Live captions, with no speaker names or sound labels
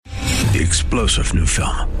The explosive new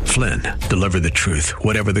film, Flynn, deliver the truth,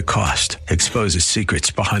 whatever the cost, exposes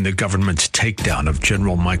secrets behind the government's takedown of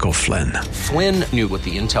General Michael Flynn. Flynn knew what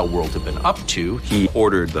the intel world had been up to. He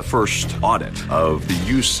ordered the first audit of the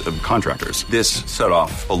use of contractors. This set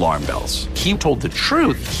off alarm bells. He told the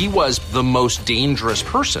truth. He was the most dangerous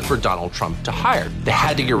person for Donald Trump to hire. They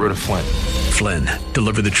had to get rid of Flynn. Flynn,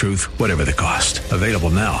 deliver the truth, whatever the cost. Available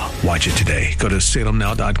now. Watch it today. Go to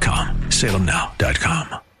salemnow.com.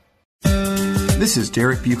 salemnow.com. This is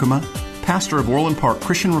Derek Buikema, pastor of Orland Park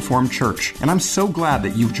Christian Reformed Church, and I'm so glad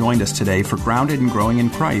that you've joined us today for Grounded and Growing in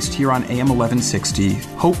Christ here on AM 1160,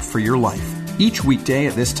 Hope for Your Life. Each weekday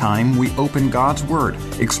at this time, we open God's Word,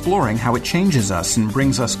 exploring how it changes us and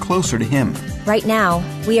brings us closer to Him. Right now,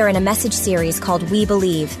 we are in a message series called We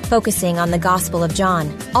Believe, focusing on the Gospel of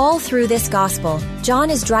John. All through this Gospel,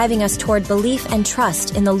 John is driving us toward belief and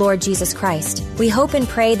trust in the Lord Jesus Christ. We hope and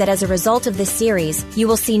pray that as a result of this series, you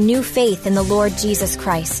will see new faith in the Lord Jesus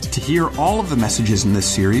Christ. To hear all of the messages in this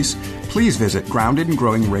series, please visit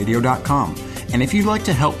groundedandgrowingradio.com. And if you'd like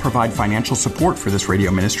to help provide financial support for this radio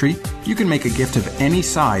ministry, you can make a gift of any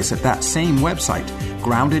size at that same website,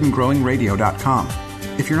 groundedandgrowingradio.com.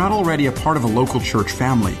 If you're not already a part of a local church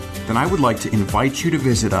family, then I would like to invite you to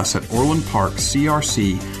visit us at Orland Park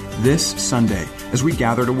CRC this Sunday as we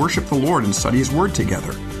gather to worship the Lord and study His Word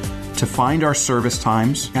together. To find our service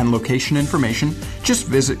times and location information, just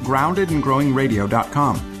visit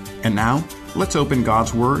groundedandgrowingradio.com. And now, let's open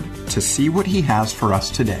God's Word to see what He has for us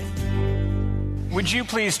today. Would you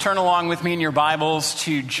please turn along with me in your Bibles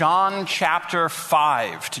to John chapter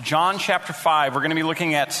 5. To John chapter 5. We're going to be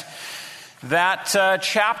looking at that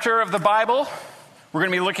chapter of the Bible. We're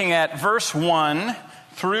going to be looking at verse 1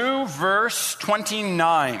 through verse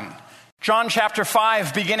 29. John chapter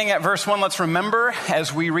 5, beginning at verse 1. Let's remember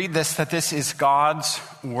as we read this that this is God's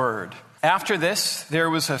Word. After this, there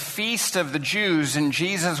was a feast of the Jews, and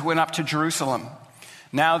Jesus went up to Jerusalem.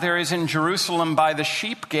 Now there is in Jerusalem by the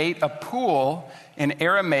sheep gate a pool in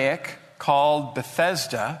Aramaic called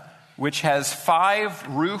Bethesda, which has 5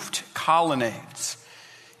 roofed colonnades.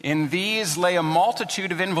 In these lay a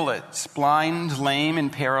multitude of invalids, blind, lame,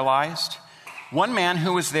 and paralyzed. One man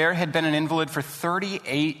who was there had been an invalid for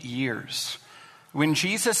 38 years. When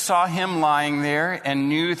Jesus saw him lying there and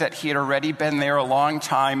knew that he had already been there a long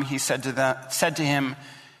time, he said to him,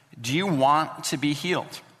 "Do you want to be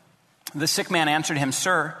healed?" The sick man answered him,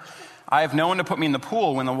 "Sir, I have no one to put me in the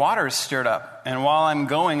pool when the water is stirred up, and while I'm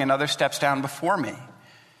going, another steps down before me."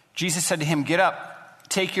 Jesus said to him, "Get up,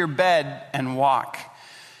 take your bed, and walk."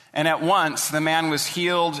 And at once the man was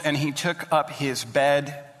healed, and he took up his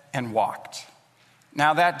bed and walked.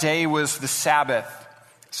 Now that day was the Sabbath.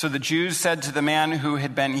 So the Jews said to the man who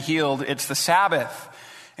had been healed, "It's the Sabbath,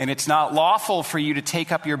 and it's not lawful for you to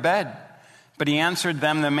take up your bed." But he answered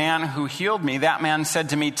them, "The man who healed me, that man said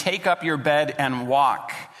to me, 'Take up your bed and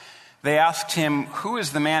walk.'" They asked him, "Who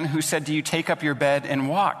is the man who said to you, 'Take up your bed and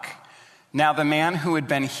walk'?" Now the man who had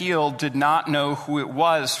been healed did not know who it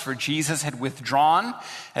was, for Jesus had withdrawn,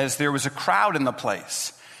 as there was a crowd in the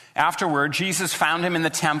place. Afterward, Jesus found him in the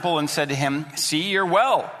temple and said to him, "See, you're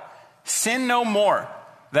well. Sin no more,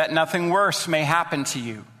 that nothing worse may happen to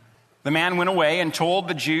you." The man went away and told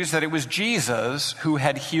the Jews that it was Jesus who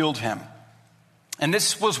had healed him. And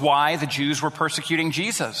this was why the Jews were persecuting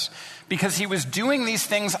Jesus, because he was doing these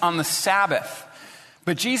things on the Sabbath.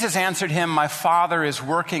 But Jesus answered him, "My Father is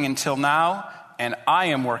working until now, and I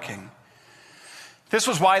am working." This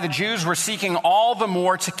was why the Jews were seeking all the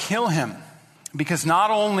more to kill him, because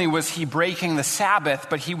not only was he breaking the Sabbath,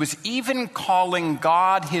 but he was even calling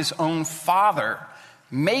God his own Father,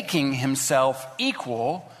 making himself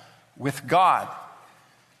equal with God.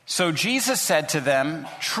 So Jesus said to them,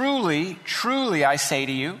 "Truly, truly, I say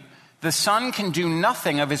to you, the Son can do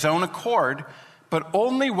nothing of his own accord, but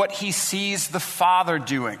only what he sees the Father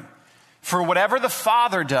doing. For whatever the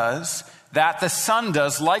Father does, that the Son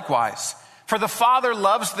does likewise. For the Father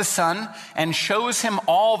loves the Son and shows him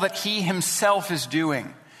all that he himself is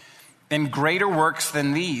doing. And greater works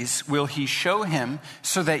than these will he show him,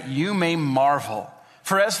 so that you may marvel.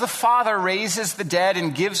 For as the Father raises the dead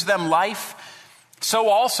and gives them life, so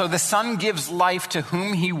also the Son gives life to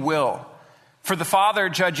whom he will. For the Father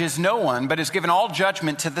judges no one, but has given all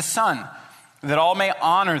judgment to the Son, that all may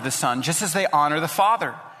honor the Son, just as they honor the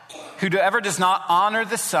Father. Whoever does not honor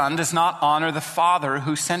the Son does not honor the Father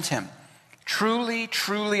who sent him. Truly,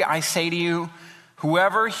 truly, I say to you,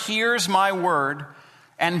 whoever hears my word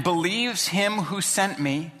and believes him who sent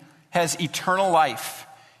me has eternal life.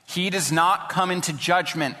 He does not come into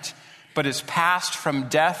judgment, but is passed from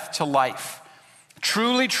death to life.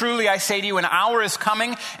 Truly, truly, I say to you, an hour is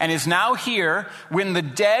coming and is now here when the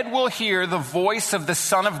dead will hear the voice of the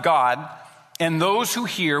Son of God, and those who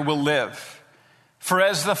hear will live. For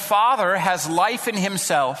as the Father has life in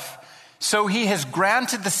himself, so he has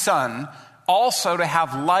granted the Son also to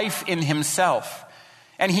have life in himself.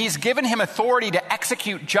 And he's given him authority to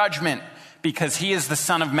execute judgment because he is the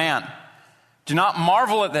Son of Man. Do not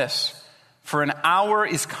marvel at this, for an hour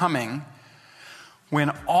is coming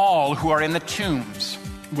when all who are in the tombs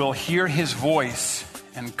will hear his voice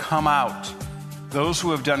and come out, those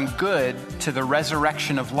who have done good to the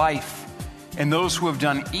resurrection of life, and those who have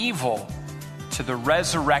done evil to the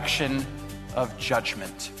resurrection of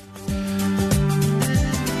judgment.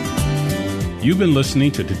 You've been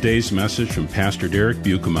listening to today's message from Pastor Derek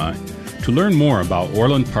Buikema. To learn more about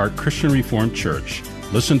Orland Park Christian Reformed Church,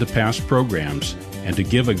 listen to past programs, and to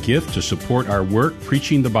give a gift to support our work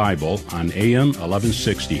preaching the Bible on AM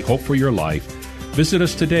 1160 Hope for Your Life, visit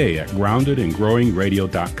us today at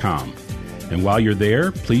groundedandgrowingradio.com. And while you're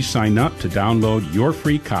there, please sign up to download your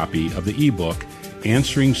free copy of the ebook,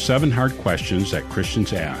 Answering 7 Hard Questions That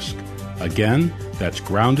Christians Ask. Again, that's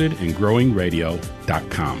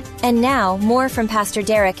groundedandgrowingradio.com. And now, more from Pastor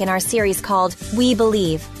Derek in our series called We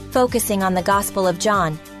Believe, focusing on the Gospel of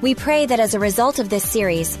John. We pray that as a result of this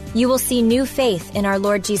series, you will see new faith in our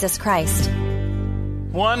Lord Jesus Christ.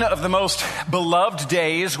 One of the most beloved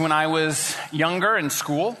days when I was younger in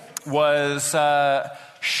school was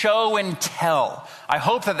show and tell. I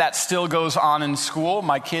hope that still goes on in school.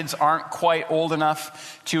 My kids aren't quite old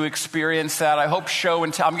enough to experience that. I hope show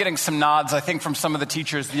and tell. I'm getting some nods, I think, from some of the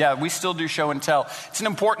teachers. Yeah, we still do show and tell. It's an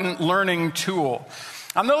important learning tool.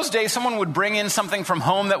 On those days, someone would bring in something from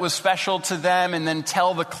home that was special to them and then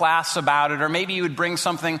tell the class about it. Or maybe you would bring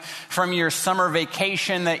something from your summer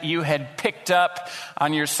vacation that you had picked up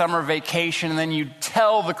on your summer vacation, and then you'd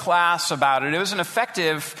tell the class about it. It was an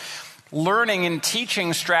effective learning and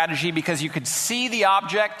teaching strategy because you could see the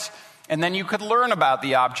object and then you could learn about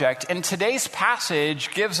the object. And today's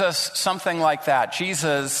passage gives us something like that.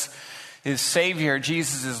 Jesus is Savior,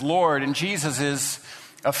 Jesus is Lord, and Jesus is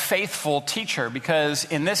a faithful teacher, because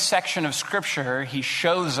in this section of Scripture, he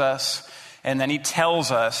shows us and then he tells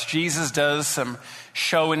us. Jesus does some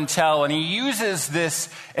show and tell, and he uses this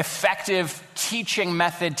effective teaching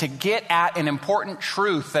method to get at an important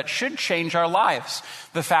truth that should change our lives.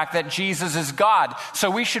 The fact that Jesus is God. So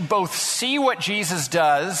we should both see what Jesus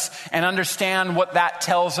does and understand what that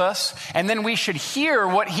tells us, and then we should hear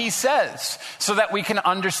what he says so that we can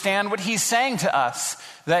understand what he's saying to us.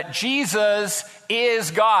 That Jesus is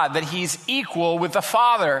God, that he's equal with the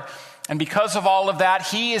Father. And because of all of that,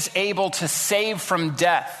 he is able to save from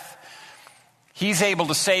death. He's able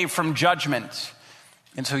to save from judgment.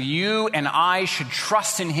 And so you and I should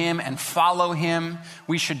trust in him and follow him.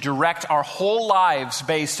 We should direct our whole lives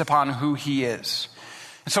based upon who he is.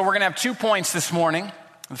 And so we're going to have 2 points this morning.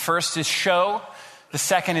 The first is show. The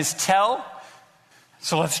second is tell.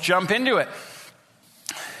 So let's jump into it.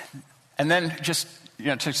 And then just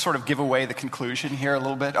to sort of give away the conclusion here a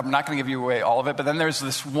little bit. I'm not going to give you away all of it, but then there's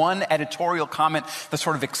this one editorial comment that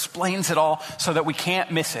sort of explains it all so that we can't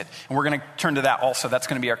miss it. And we're going to turn to that also. That's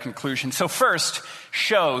going to be our conclusion. So first,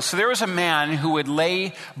 show. So there was a man who would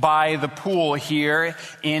lay by the pool here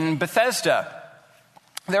in Bethesda.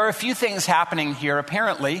 There are a few things happening here.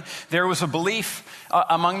 Apparently, there was a belief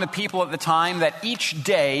among the people at the time that each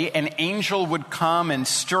day an angel would come and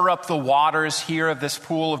stir up the waters here of this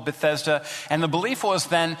pool of Bethesda. And the belief was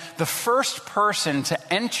then the first person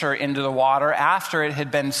to enter into the water after it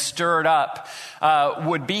had been stirred up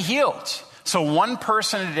would be healed. So one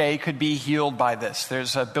person a day could be healed by this.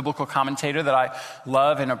 There's a biblical commentator that I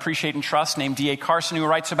love and appreciate and trust named D.A. Carson who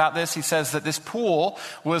writes about this. He says that this pool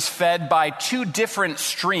was fed by 2 different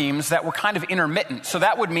streams that were kind of intermittent. So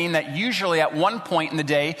that would mean that usually at one point in the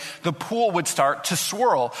day, the pool would start to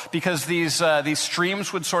swirl because these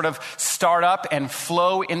streams would sort of start up and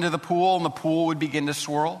flow into the pool, and the pool would begin to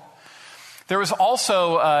swirl. There was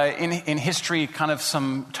also in history kind of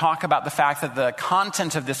some talk about the fact that the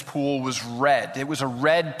content of this pool was red. It was a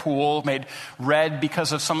red pool, made red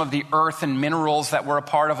because of some of the earth and minerals that were a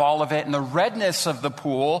part of all of it. And the redness of the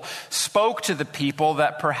pool spoke to the people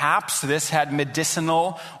that perhaps this had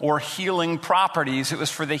medicinal or healing properties. It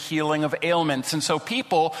was for the healing of ailments. And so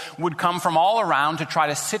people would come from all around to try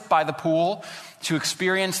to sit by the pool, to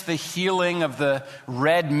experience the healing of the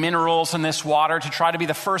red minerals in this water, to try to be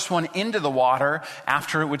the first one into the water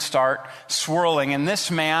after it would start swirling. And this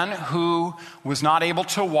man who was not able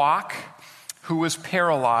to walk, who was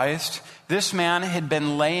paralyzed, this man had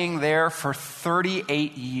been laying there for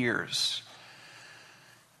 38 years.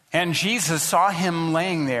 And Jesus saw him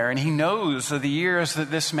laying there, and he knows of the years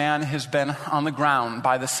that this man has been on the ground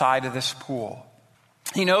by the side of this pool.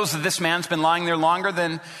 He knows that this man's been lying there longer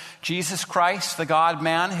than Jesus Christ, the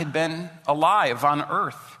God-man, had been alive on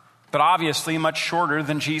earth, but obviously much shorter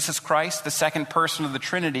than Jesus Christ, the second person of the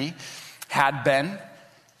Trinity, had been.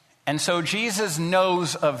 And so Jesus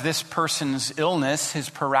knows of this person's illness, his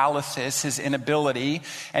paralysis, his inability,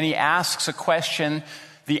 and he asks a question,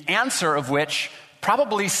 the answer of which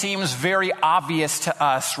probably seems very obvious to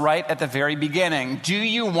us right at the very beginning. Do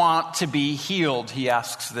you want to be healed? He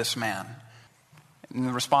asks this man. And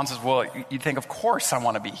the response is, well, you think, of course I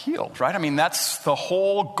want to be healed, right? I mean, that's the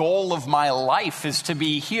whole goal of my life, is to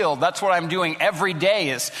be healed. That's what I'm doing every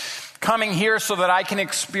day, is coming here so that I can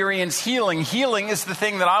experience healing. Healing is the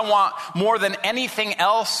thing that I want more than anything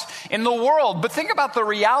else in the world. But think about the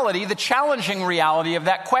reality, the challenging reality of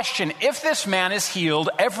that question. If this man is healed,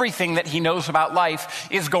 everything that he knows about life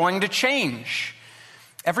is going to change.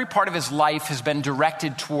 Every part of his life has been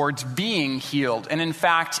directed towards being healed. And in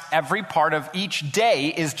fact, every part of each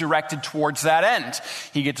day is directed towards that end.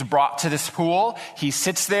 He gets brought to this pool. He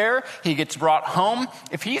sits there. He gets brought home.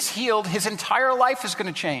 If he's healed, his entire life is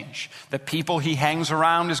going to change. The people he hangs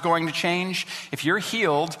around is going to change. If you're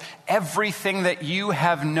healed, everything that you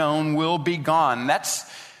have known will be gone. That's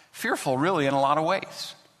fearful, really, in a lot of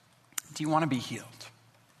ways. Do you want to be healed?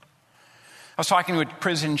 I was talking to a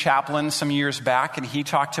prison chaplain some years back, and he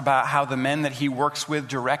talked about how the men that he works with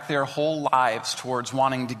direct their whole lives towards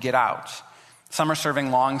wanting to get out. Some are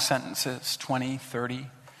serving long sentences, 20, 30,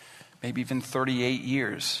 maybe even 38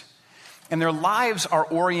 years. And their lives are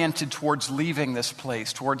oriented towards leaving this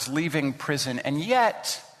place, towards leaving prison. And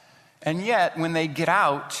yet, when they get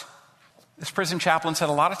out, this prison chaplain said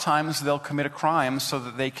a lot of times they'll commit a crime so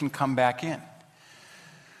that they can come back in.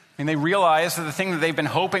 And they realize that the thing that they've been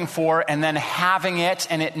hoping for and then having it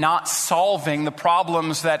and it not solving the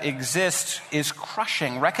problems that exist is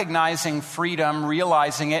crushing. Recognizing freedom,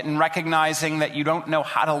 realizing it, and recognizing that you don't know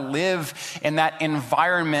how to live in that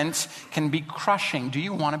environment can be crushing. Do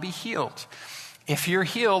you want to be healed? If you're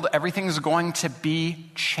healed, everything's going to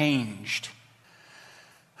be changed.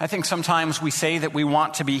 I think sometimes we say that we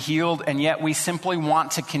want to be healed, and yet we simply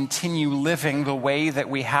want to continue living the way that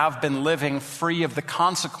we have been living, free of the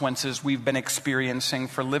consequences we've been experiencing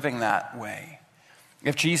for living that way.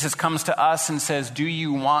 If Jesus comes to us and says, do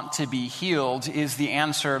you want to be healed? Is the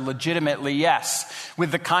answer legitimately yes,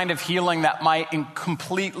 with the kind of healing that might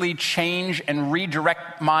completely change and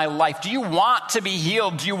redirect my life? Do you want to be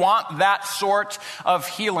healed? Do you want that sort of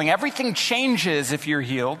healing? Everything changes if you're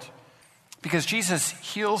healed. Because Jesus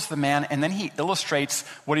heals the man, and then he illustrates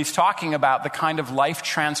what he's talking about, the kind of life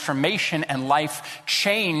transformation and life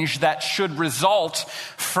change that should result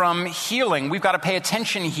from healing. We've got to pay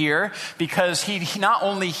attention here, because he not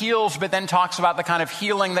only heals, but then talks about the kind of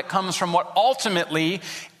healing that comes from what ultimately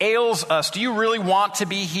ails us. Do you really want to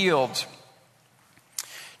be healed?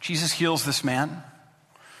 Jesus heals this man,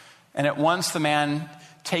 and at once the man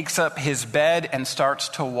takes up his bed and starts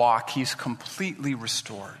to walk. He's completely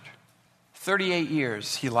restored. 38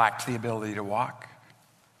 years he lacked the ability to walk,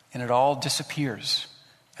 and it all disappears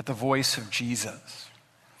at the voice of Jesus.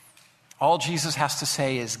 All Jesus has to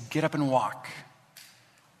say is, get up and walk.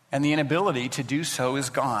 And the inability to do so is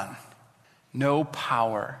gone. No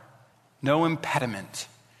power, no impediment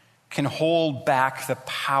can hold back the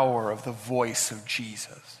power of the voice of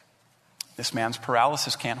Jesus. This man's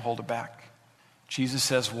paralysis can't hold it back. Jesus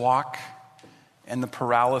says, walk, and the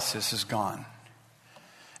paralysis is gone.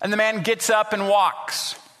 And the man gets up and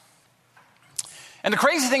walks. And the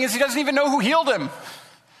crazy thing is, he doesn't even know who healed him.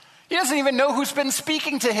 He doesn't even know who's been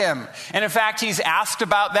speaking to him. And in fact, he's asked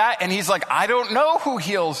about that, and he's like, I don't know who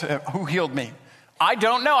healed me. I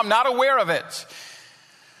don't know. I'm not aware of it.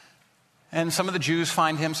 And some of the Jews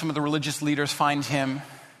find him, some of the religious leaders find him.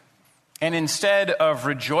 And instead of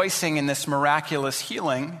rejoicing in this miraculous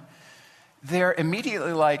healing, they're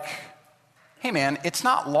immediately like, hey man, it's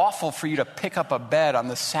not lawful for you to pick up a bed on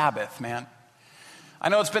the Sabbath, man. I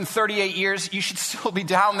know it's been 38 years. You should still be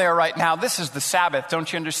down there right now. This is the Sabbath,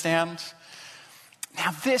 don't you understand?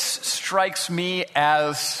 Now this strikes me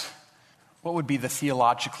as, what would be the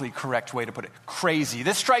theologically correct way to put it? Crazy.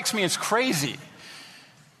 This strikes me as crazy.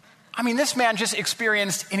 I mean, this man just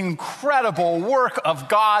experienced an incredible work of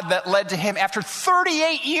God that led to him, after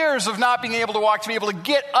 38 years of not being able to walk, to be able to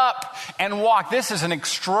get up and walk. This is an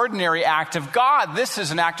extraordinary act of God. This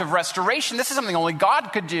is an act of restoration. This is something only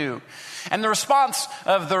God could do. And the response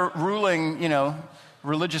of the ruling,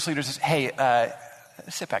 religious leaders is, hey,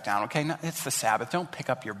 sit back down, okay? No, it's the Sabbath. Don't pick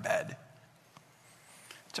up your bed.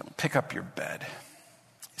 Don't pick up your bed.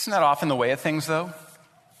 Isn't that often the way of things, though?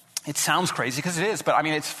 It sounds crazy because it is, but I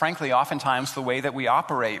mean, it's frankly oftentimes the way that we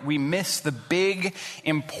operate. We miss the big,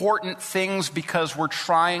 important things because we're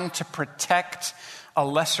trying to protect a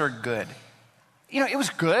lesser good. You know, it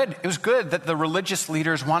was good. It was good that the religious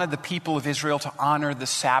leaders wanted the people of Israel to honor the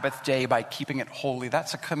Sabbath day by keeping it holy.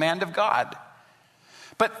 That's a command of God.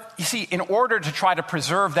 But you see, in order to try to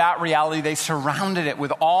preserve that reality, they surrounded it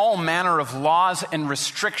with all manner of laws and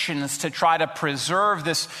restrictions to try to preserve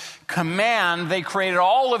this command. They created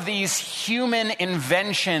all of these human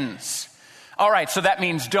inventions. All right, so that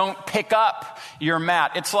means don't pick up your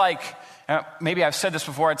mat. It's like, maybe I've said this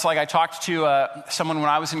before, it's like I talked to someone when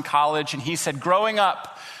I was in college, and he said, growing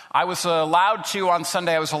up, I was allowed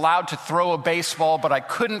to throw a baseball, but I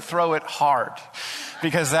couldn't throw it hard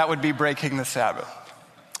because that would be breaking the Sabbath.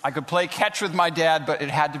 I could play catch with my dad, but it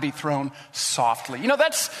had to be thrown softly. You know,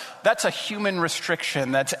 that's a human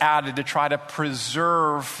restriction that's added to try to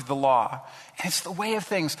preserve the law. And it's the way of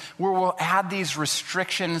things where we'll add these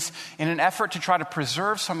restrictions in an effort to try to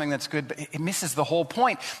preserve something that's good, but it misses the whole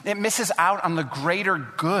point. It misses out on the greater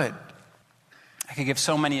good. I could give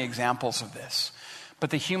so many examples of this. But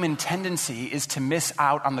the human tendency is to miss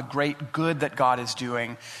out on the great good that God is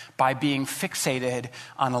doing by being fixated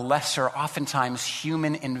on a lesser, oftentimes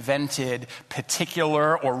human-invented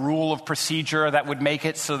particular or rule of procedure that would make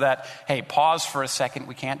it so that, hey, pause for a second,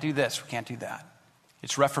 we can't do this, we can't do that.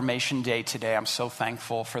 It's Reformation Day today. I'm so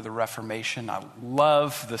thankful for the Reformation. I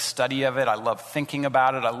love the study of it. I love thinking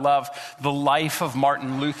about it. I love the life of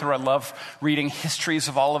Martin Luther. I love reading histories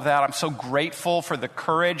of all of that. I'm so grateful for the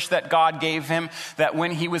courage that God gave him, that when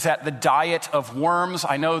he was at the Diet of Worms,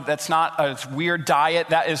 I know that's not a weird diet.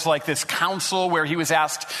 That is like this council where he was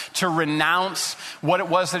asked to renounce what it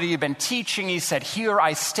was that he had been teaching. He said, "Here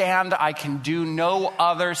I stand. I can do no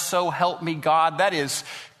other. So help me God." That is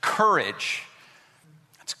courage.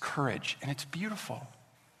 Courage, and it's beautiful.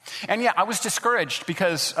 And yeah, I was discouraged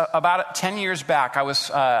because about 10 years back, I was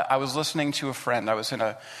listening to a friend. I was in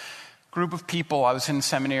a group of people. I was in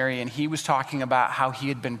seminary, and he was talking about how he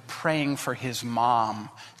had been praying for his mom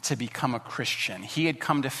to become a Christian. He had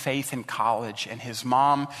come to faith in college, and his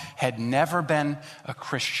mom had never been a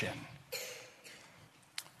Christian.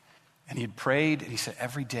 And he had prayed, and he said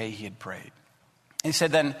every day he had prayed. He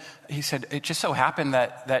said it just so happened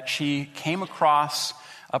that she came across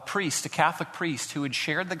a Catholic priest who had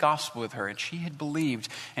shared the gospel with her, and she had believed,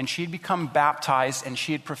 and she had become baptized, and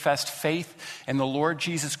she had professed faith in the Lord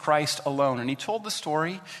Jesus Christ alone. And he told the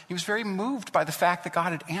story. He was very moved by the fact that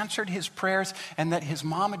God had answered his prayers and that his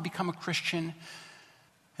mom had become a Christian.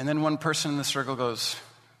 And then one person in the circle goes,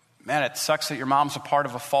 "Man, it sucks that your mom's a part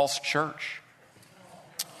of a false church."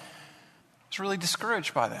 I was really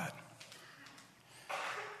discouraged by that.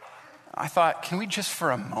 I thought, can we just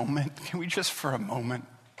for a moment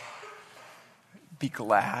be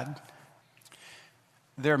glad?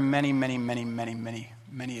 There are many, many, many, many, many,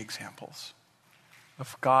 many examples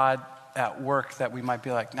of God at work that we might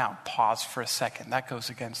be like, now pause for a second. That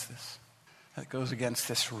goes against this. That goes against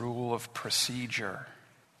this rule of procedure.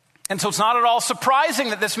 And so it's not at all surprising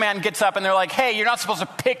that this man gets up and they're like, hey, you're not supposed to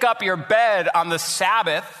pick up your bed on the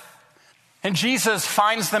Sabbath. And Jesus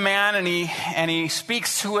finds the man and he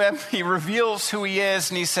speaks to him. He reveals who he is,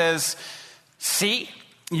 and he says, "See,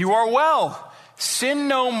 you are well. Sin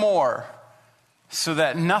no more, so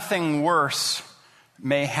that nothing worse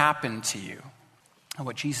may happen to you." And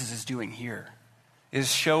what Jesus is doing here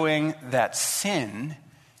is showing that sin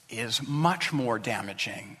is much more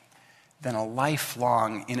damaging than a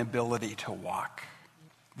lifelong inability to walk.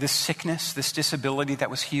 This sickness, this disability that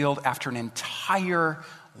was healed after an entire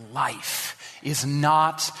life is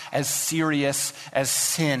not as serious as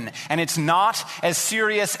sin. And it's not as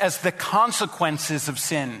serious as the consequences of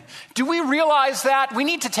sin. Do we realize that? We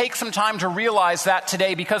need to take some time to realize that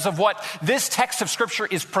today because of what this text of Scripture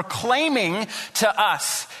is proclaiming to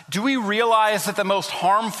us. Do we realize that the most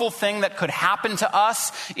harmful thing that could happen to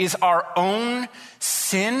us is our own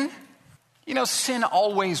sin? You know, sin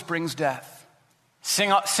always brings death.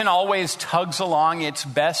 Sin always tugs along its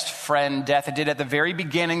best friend, death. It did at the very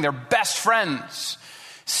beginning. They're best friends.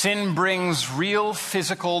 Sin brings real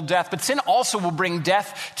physical death, but sin also will bring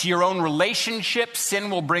death to your own relationships. Sin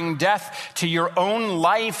will bring death to your own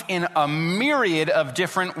life in a myriad of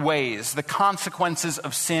different ways. The consequences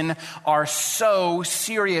of sin are so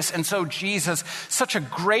serious. And so Jesus, such a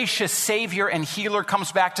gracious Savior and healer,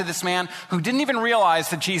 comes back to this man who didn't even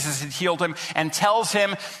realize that Jesus had healed him and tells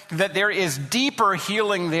him that there is deeper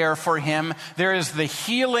healing there for him. There is the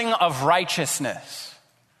healing of righteousness.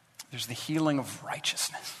 There's the healing of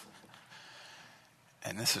righteousness.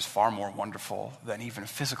 And this is far more wonderful than even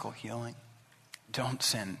physical healing. Don't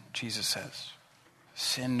sin, Jesus says.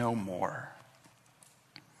 sin no more.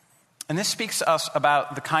 And this speaks to us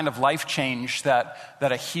about the kind of life change that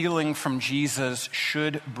a healing from Jesus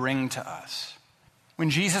should bring to us. When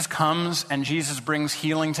Jesus comes and Jesus brings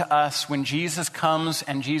healing to us, when Jesus comes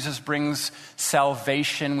and Jesus brings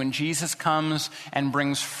salvation, when Jesus comes and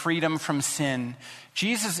brings freedom from sin,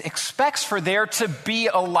 Jesus expects for there to be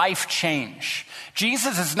a life change.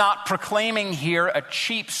 Jesus is not proclaiming here a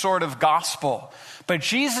cheap sort of gospel, but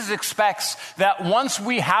Jesus expects that once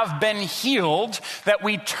we have been healed, that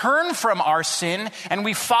we turn from our sin and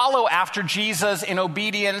we follow after Jesus in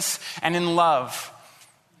obedience and in love.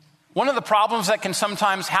 One of the problems that can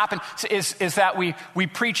sometimes happen is that we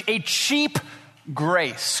preach a cheap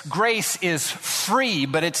grace. Grace is free,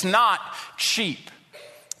 but it's not cheap.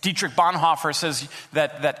 Dietrich Bonhoeffer says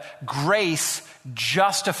that grace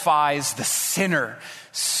justifies the sinner,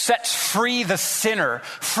 sets free the sinner,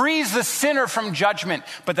 frees the sinner from judgment,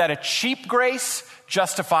 but that a cheap grace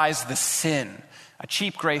justifies the sin. A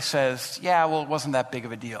cheap grace says, yeah, well, it wasn't that big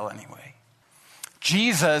of a deal anyway.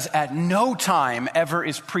 Jesus at no time ever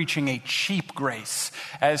is preaching a cheap grace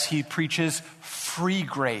as he preaches free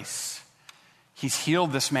grace. He's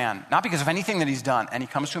healed this man, not because of anything that he's done. And he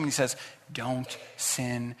comes to him and he says, don't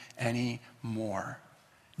sin anymore.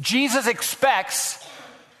 Jesus expects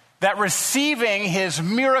that receiving his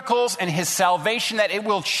miracles and his salvation, that it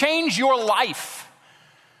will change your life.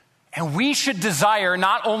 And we should desire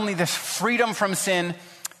not only this freedom from sin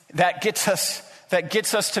that gets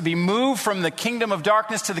us to be moved from the kingdom of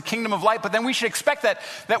darkness to the kingdom of light, but then we should expect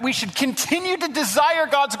that we should continue to desire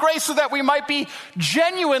God's grace so that we might be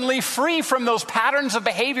genuinely free from those patterns of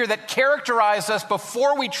behavior that characterize us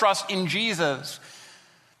before we trust in Jesus.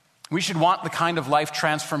 We should want the kind of life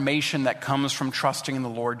transformation that comes from trusting in the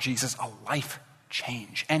Lord Jesus, a life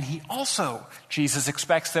change. And he also, Jesus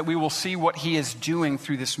expects that we will see what he is doing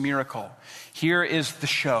through this miracle. Here is the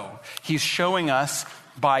show. He's showing us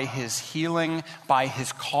by his healing, by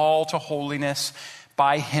his call to holiness,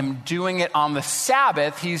 by him doing it on the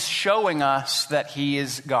Sabbath, he's showing us that he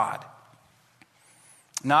is God.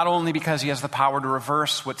 Not only because he has the power to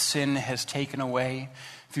reverse what sin has taken away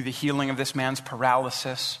through the healing of this man's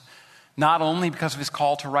paralysis, not only because of his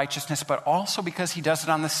call to righteousness, but also because he does it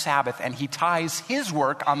on the Sabbath, and he ties his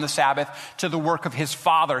work on the Sabbath to the work of his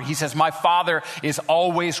Father. He says, my Father is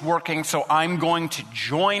always working, so I'm going to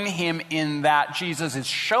join him in that. Jesus is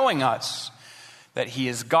showing us that he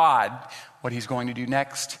is God. What he's going to do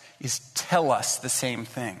next is tell us the same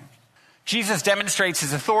thing. Jesus demonstrates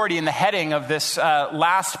his authority in the heading of this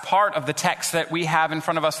last part of the text that we have in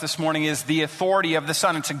front of us this morning is the authority of the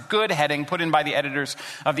Son. It's a good heading put in by the editors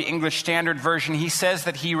of the English Standard Version. He says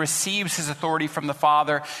that he receives his authority from the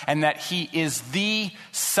Father and that he is the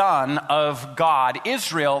Son of God.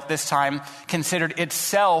 Israel, this time, considered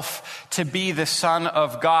itself to be the Son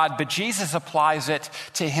of God, but Jesus applies it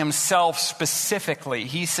to himself specifically.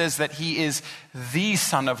 He says that he is the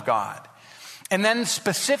Son of God. And then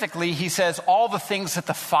specifically, he says, all the things that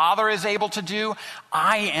the Father is able to do,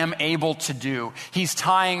 I am able to do. He's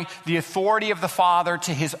tying the authority of the Father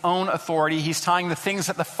to his own authority. He's tying the things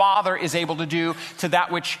that the Father is able to do to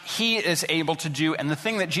that which he is able to do. And the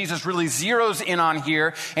thing that Jesus really zeroes in on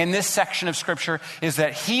here in this section of Scripture is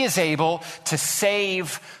that he is able to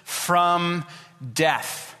save from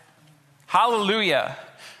death. Hallelujah.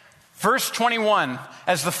 Verse 21,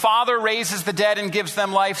 as the Father raises the dead and gives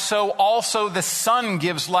them life, so also the Son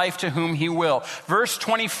gives life to whom he will. Verse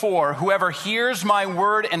 24, whoever hears my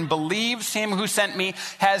word and believes him who sent me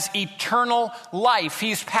has eternal life.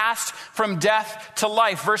 He's passed from death to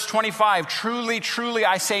life. Verse 25, truly, truly,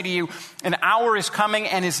 I say to you, an hour is coming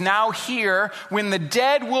and is now here when the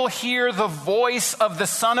dead will hear the voice of the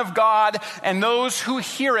Son of God, and those who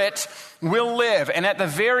hear it will live. And at the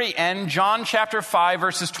very end, John chapter 5,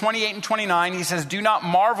 verses 28 and 29, he says, do not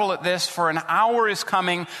marvel at this, for an hour is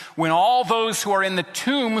coming when all those who are in the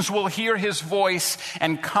tombs will hear his voice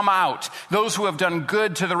and come out. Those who have done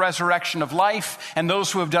good to the resurrection of life, and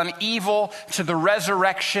those who have done evil to the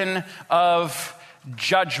resurrection of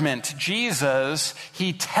judgment. Jesus,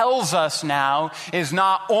 he tells us now, is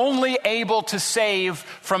not only able to save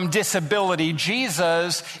from disability,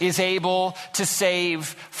 Jesus is able to save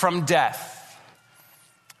from death.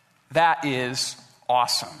 That is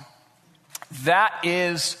awesome. That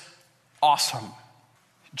is awesome.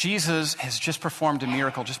 Jesus has just performed a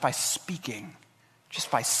miracle just by speaking.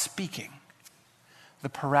 Just by speaking. The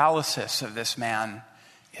paralysis of this man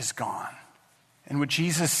is gone. And what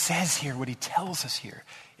Jesus says here, what he tells us here,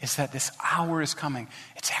 is that this hour is coming.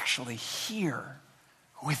 It's actually here.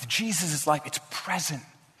 With Jesus' life, it's present.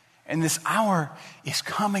 And this hour is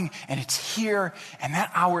coming, and it's here, and that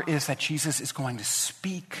hour is that Jesus is going to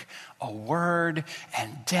speak a word,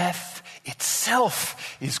 and death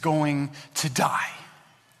itself is going to die.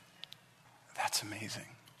 That's amazing.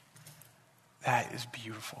 That is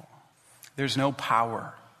beautiful. There's no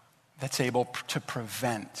power that's able to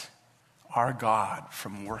prevent our God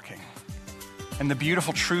from working. And the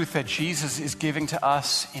beautiful truth that Jesus is giving to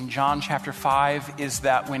us in John chapter 5 is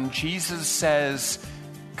that when Jesus says,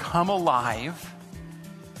 "Come alive,"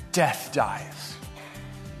 death dies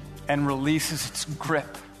and releases its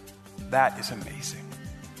grip. That is amazing.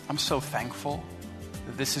 I'm so thankful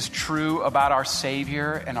that this is true about our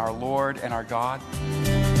Savior and our Lord and our God.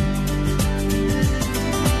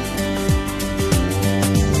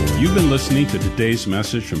 You've been listening to today's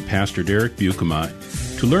message from Pastor Derek Buikema.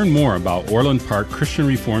 To learn more about Orland Park Christian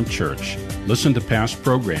Reformed Church, listen to past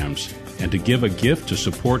programs, and to give a gift to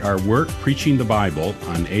support our work preaching the Bible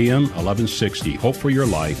on AM 1160, Hope for Your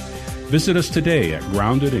Life, visit us today at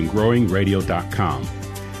groundedandgrowingradio.com.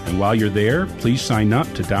 And while you're there, please sign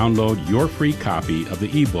up to download your free copy of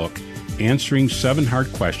the ebook, Answering 7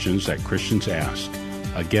 Hard Questions That Christians Ask.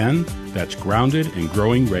 Again, that's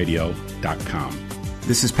groundedandgrowingradio.com.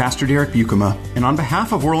 This is Pastor Derek Buikema, and on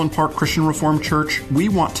behalf of Orland Park Christian Reformed Church, we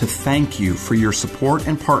want to thank you for your support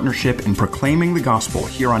and partnership in proclaiming the gospel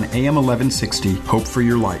here on AM 1160, Hope for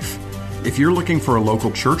Your Life. If you're looking for a local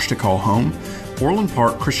church to call home, Orland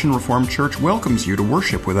Park Christian Reformed Church welcomes you to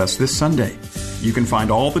worship with us this Sunday. You can find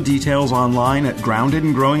all the details online at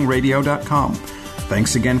groundedandgrowingradio.com.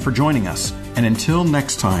 Thanks again for joining us, and until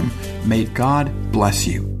next time, may God bless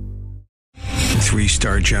you.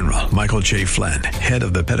 3-star General Michael J. Flynn, head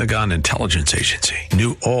of the Pentagon Intelligence Agency,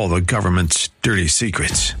 knew all the government's dirty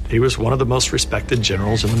secrets. He was one of the most respected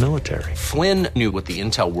generals in the military. Flynn knew what the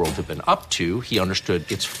intel world had been up to. He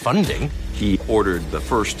understood its funding. He ordered the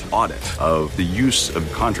first audit of the use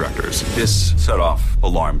of contractors. This set off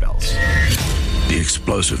alarm bells. The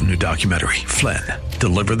explosive new documentary, Flynn,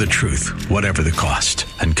 Deliver the Truth, Whatever the Cost,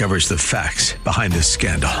 uncovers the facts behind this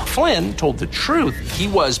scandal. Flynn told the truth. He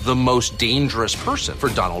was the most dangerous person for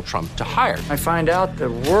Donald Trump to hire. I find out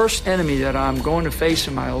the worst enemy that I'm going to face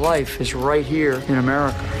in my life is right here in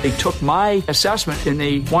America. They took my assessment and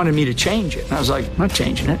they wanted me to change it. And I was like, I'm not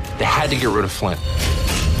changing it. They had to get rid of Flynn.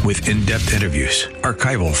 With in-depth interviews,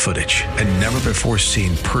 archival footage, and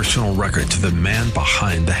never-before-seen personal records of the man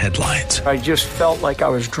behind the headlines. I just felt like I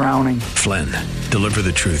was drowning. Flynn, Deliver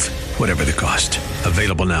the Truth, Whatever the Cost.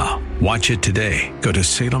 Available now. Watch it today. Go to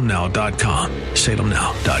salemnow.com.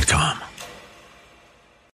 salemnow.com.